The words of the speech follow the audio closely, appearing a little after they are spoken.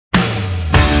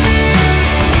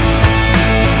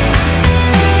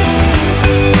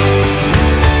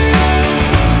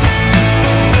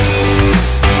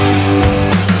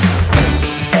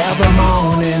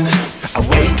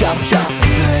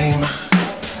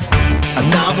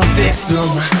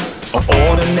victim of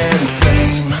ordinary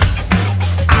fame.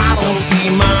 I don't see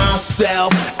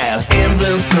myself as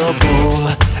invincible.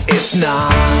 It's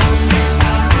not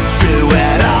true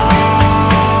at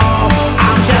all.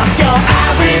 I'm just your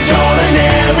average,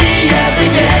 ordinary,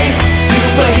 everyday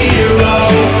superhero,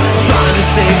 trying to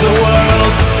save the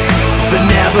world, but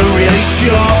never really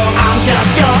sure. I'm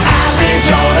just your average,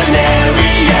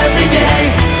 ordinary, everyday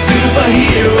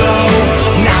superhero,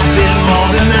 nothing more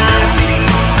than that.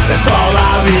 That's all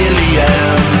I really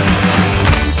am.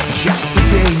 Just a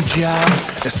day job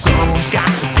that someone's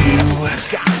got to do.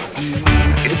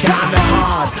 It's kinda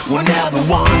hard when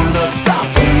everyone looks up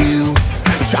to you.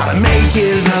 Try to make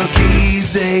it look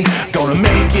easy, gonna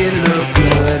make it look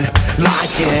good,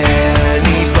 like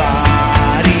anybody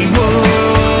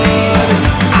would.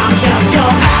 I'm just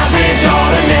your average,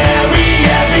 ordinary,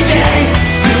 everyday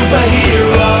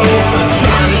superhero,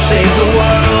 trying to save the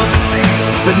world,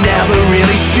 but never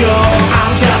really sure.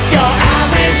 I'm just your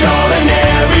average,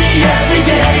 ordinary,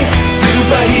 everyday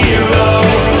superhero,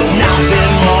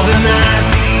 nothing more than that.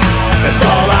 That's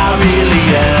all I really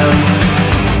am.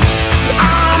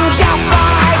 I'm just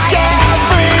like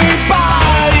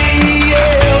everybody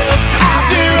else.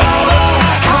 After all the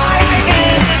hype,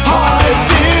 it's hard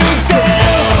to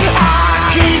tell. I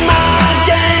keep my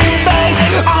game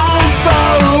face on so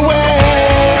well,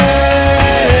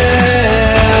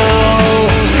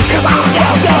 'cause I'm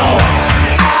just your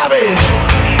average,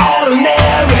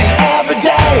 ordinary,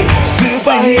 everyday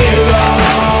superhero.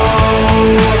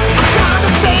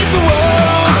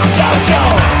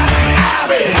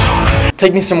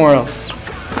 Take me somewhere else.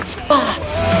 I'm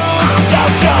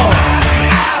just your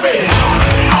average,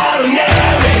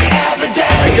 ordinary,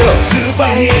 everyday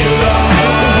superhero.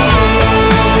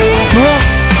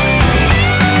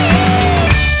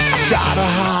 I try to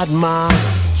hide my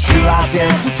true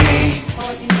identity,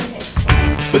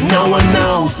 but no one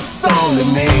knows it's only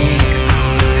me.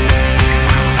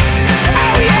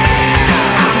 Oh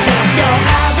yeah! I'm just your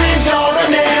average,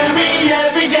 ordinary,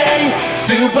 everyday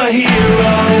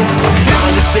superhero,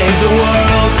 trying to save the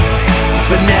world,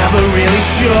 but never really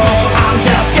sure. I'm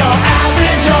just your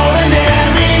average,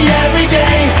 ordinary,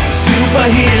 everyday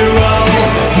superhero,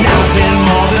 nothing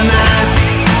more than that.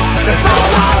 That's all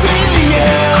I really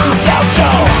am. I'm just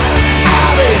your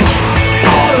average,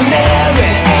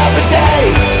 ordinary, everyday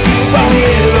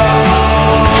superhero.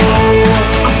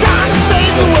 I'm trying to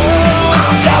save the world.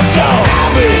 I'm just your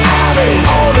average,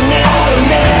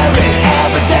 ordinary,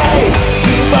 everyday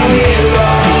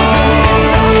superhero.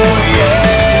 Yeah.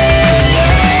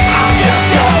 I'm just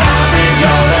your average,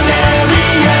 ordinary,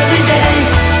 everyday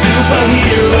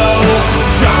superhero,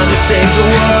 trying to save the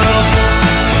world,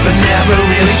 but never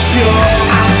really sure.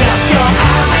 I'm just your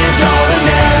average,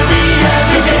 ordinary,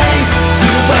 everyday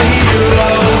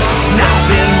superhero,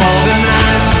 nothing more than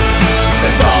that.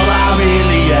 That's all I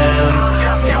really am. I'm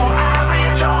just your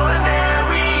average,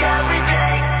 ordinary,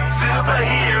 everyday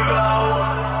superhero.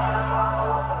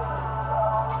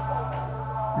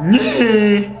 Yeah.